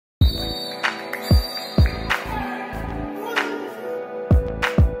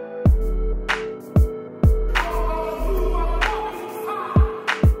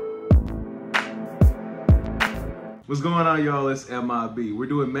What's going on, y'all? It's M.I.B. We're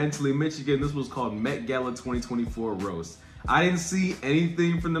doing Mentally Mitch again. This was called Met Gala 2024 Roast. I didn't see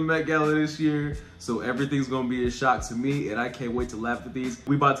anything from the Met Gala this year, so everything's gonna be a shock to me, and I can't wait to laugh at these.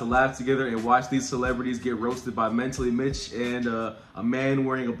 We about to laugh together and watch these celebrities get roasted by Mentally Mitch and a man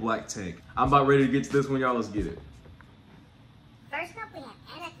wearing a black tank. I'm about ready to get to this one, y'all. Let's get it. First up, we have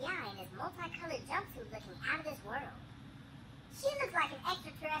M.i.B in his multicolored jumpsuit looking out of this world. She looks like an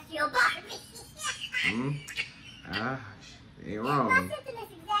extraterrestrial Barbie. Ain't My wrong.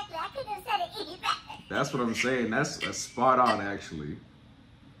 sentiments exactly. I couldn't have said it any better. That's what I'm saying. That's a spot on, actually.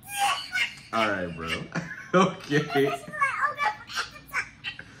 All right, bro. Okay. This is like Olga from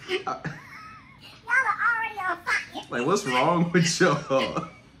Avatar. Y'all are already on fire. Like, what's wrong with y'all? Up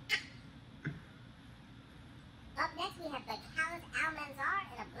next, we have the callous Almanzar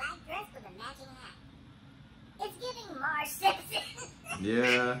in a black dress with a matching hat. It's giving Marge Simpson.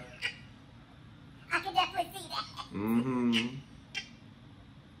 Yeah. I can definitely see that. Mm-hmm.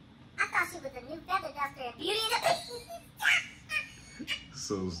 I thought she was a new feather duster in Beauty and the Beast.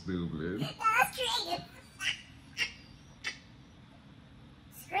 So stupid. That's creative.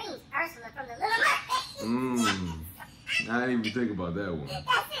 Screams Ursula from the Little Mermaid. I didn't even think about that one. That's it.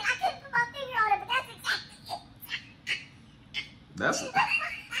 I couldn't put my finger on it, but that's exactly it. That's,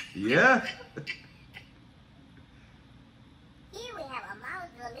 yeah. Here we have Amala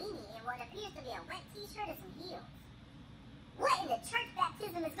Bellini in what appears to be a wet t-shirt and some heels. What in the church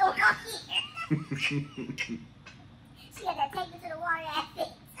baptism is going on here? She had that take me to the water ass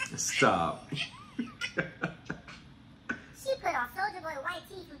fit. Stop. She put on Soulja Boy white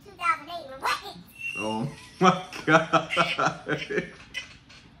tee from 2008 and wet. Oh my God. That's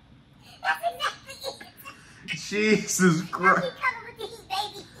exactly it. Jesus I Christ. keep coming with these,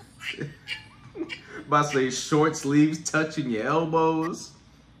 baby. About to say short sleeves touching your elbows.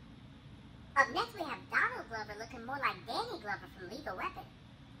 Up next, we have Donald Glover looking more like Danny Glover from Lethal Weapon.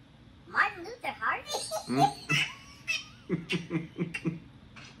 Martin Luther Harvey?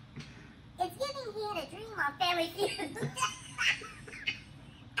 It's giving he had a dream on Family Feud.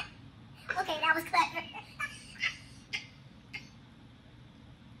 Okay, that was clever.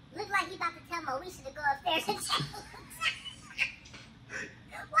 Looked like he about to tell Moesha to go upstairs and change.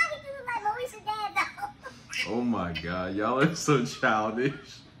 Why did you look like Moesha's dad, though? Oh my God, y'all are so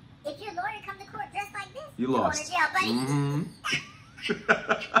childish. If your lawyer come to court dressed like this, You you're lost. going to jail, buddy.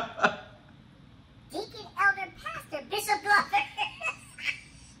 Deacon, elder, pastor, Bishop Glover.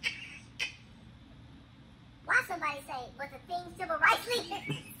 Why somebody say, was a thing civil rights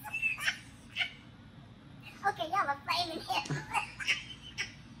leaders? Okay, y'all are flaming him.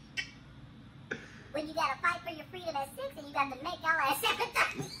 When you gotta fight for your freedom at 6 and you got the Met Gala at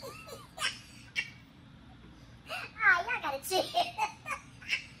 7:30. Alright, y'all gotta chill.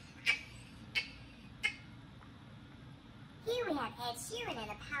 Here we have Ed Sheeran in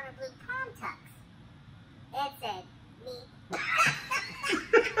a powder blue prom tux. Ed said, me.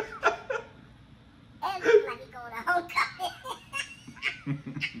 Ed looks like he's going to homecoming.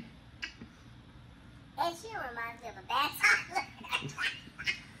 Ed Sheeran reminds me of a bad toddler.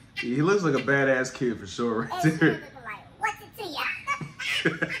 He looks like a badass kid for sure right Ed Sheeran there. looking like, what's it to ya?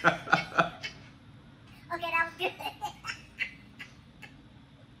 Okay, that was good.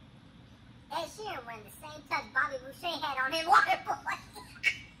 Ed Sheeran wearing the same touch Bobby Boucher had on his Waterboy.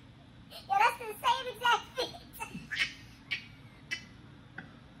 Yeah, that's the same exact fit.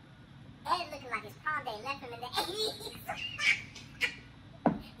 Ed looking like his prom day left him in the 80s.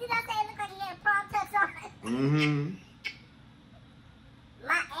 Did I say it looked like he had a prom tux on? Mm-hmm.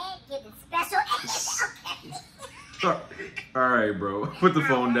 My Ed giving special Ed. Okay. All right, bro. Put the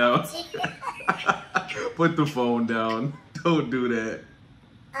phone down. Put the phone down. Don't do that.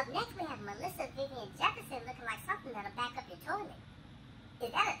 Up next, we have Melissa Vivian Jefferson looking like something that'll back up your toilet.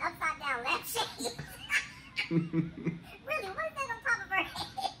 Is that an upside down lampshade? Really, what is that on top of her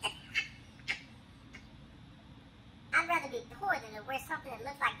head? I'd rather be poor than to wear something that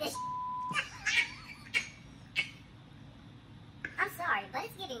looks like this. I'm sorry, but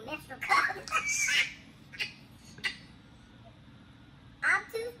it's giving menstrual cup.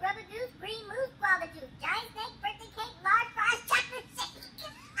 Obtuse, rubber juice, green moose, guava juice, giant snake, birthday cake, large fries, chocolate shake.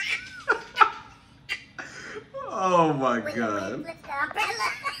 Oh my With the God. wind flips the umbrella.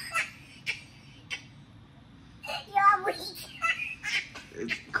 Yo, I'm weak.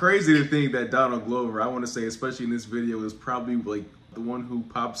 It's crazy to think that Donald Glover, I want to say, especially in this video, is probably like the one who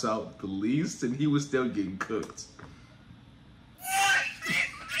pops out the least, and he was still getting cooked.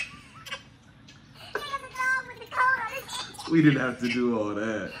 We didn't have to do all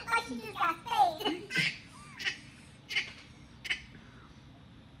that. Like she just got paid.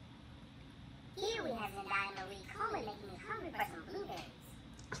 Here we have Zendaya Marie Coleman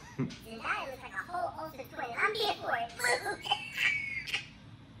Zendaya looks like a whole Olsen twin, and I'm here for it.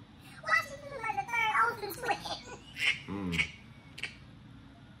 Why she look like the third Olsen twin?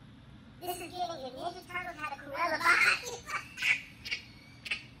 This is getting your Ninja Turtles had a Cruella vibe.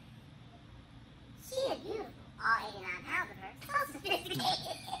 She is beautiful. All 89 pounds of her. So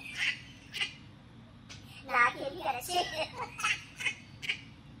sophisticated. Nah, kid, you gotta chill.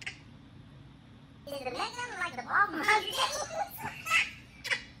 Is the Met Gala like the ball from Hunger Games?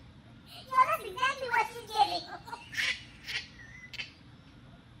 Yo, that's exactly what she's getting.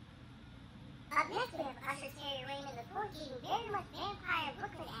 Up next, we have Usher's Terry Raymond the Fourth getting very much Vampire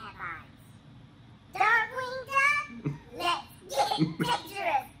Brooklyn ad vibes. Darkwing Duck, let's get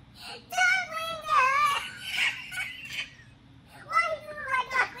dangerous. Darkwing Duck. Why do you look like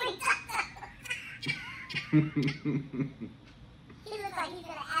Darkwing Duck? He looks like he's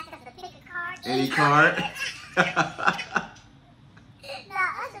gonna ask us to pick a card. Any card? Nah,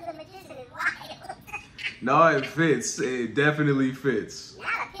 Usher the Magician is wild. No, it fits. It definitely fits.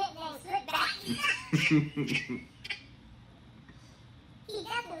 Not a pit named Slickback. He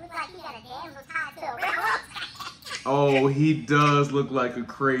definitely looks like he got a damsel tied to a railroad track. Oh, he does look like a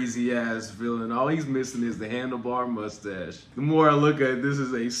crazy ass villain. All he's missing is the handlebar mustache. The more I look at it, this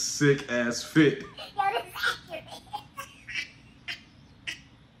is a sick ass fit. Yo, this is accurate.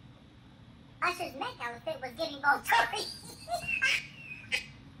 Usher's Met Gala fit was giving both Tories.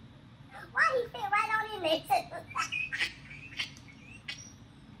 Why he fit right on in there too?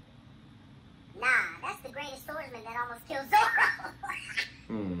 Nah, that's the greatest swordsman that almost killed Zorro.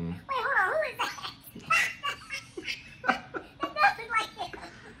 Wait, hold on, who is that? That does look like him.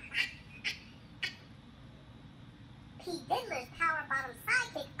 Pete Diddler's power bottom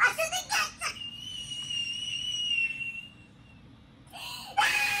sidekick, Usher the Gangster.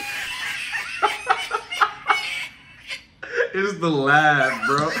 It's the laugh,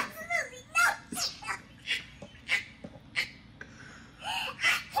 bro. Absolutely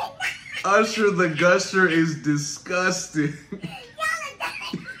no. Usher the Gusher is disgusting.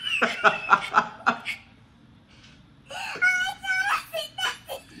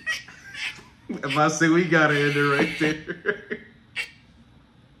 If I say we gotta end it right there.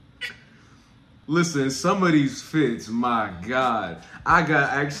 Listen, some of these fits, my God. I got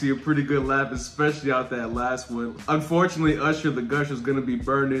actually a pretty good laugh, especially out that last one. Unfortunately, Usher the Gusher is gonna be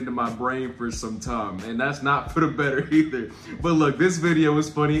burned into my brain for some time, and that's not for the better either. But look, this video was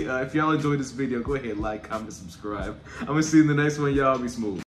funny. If y'all enjoyed this video, go ahead, like, comment, subscribe. I'm gonna see you in the next one. Y'all be smooth.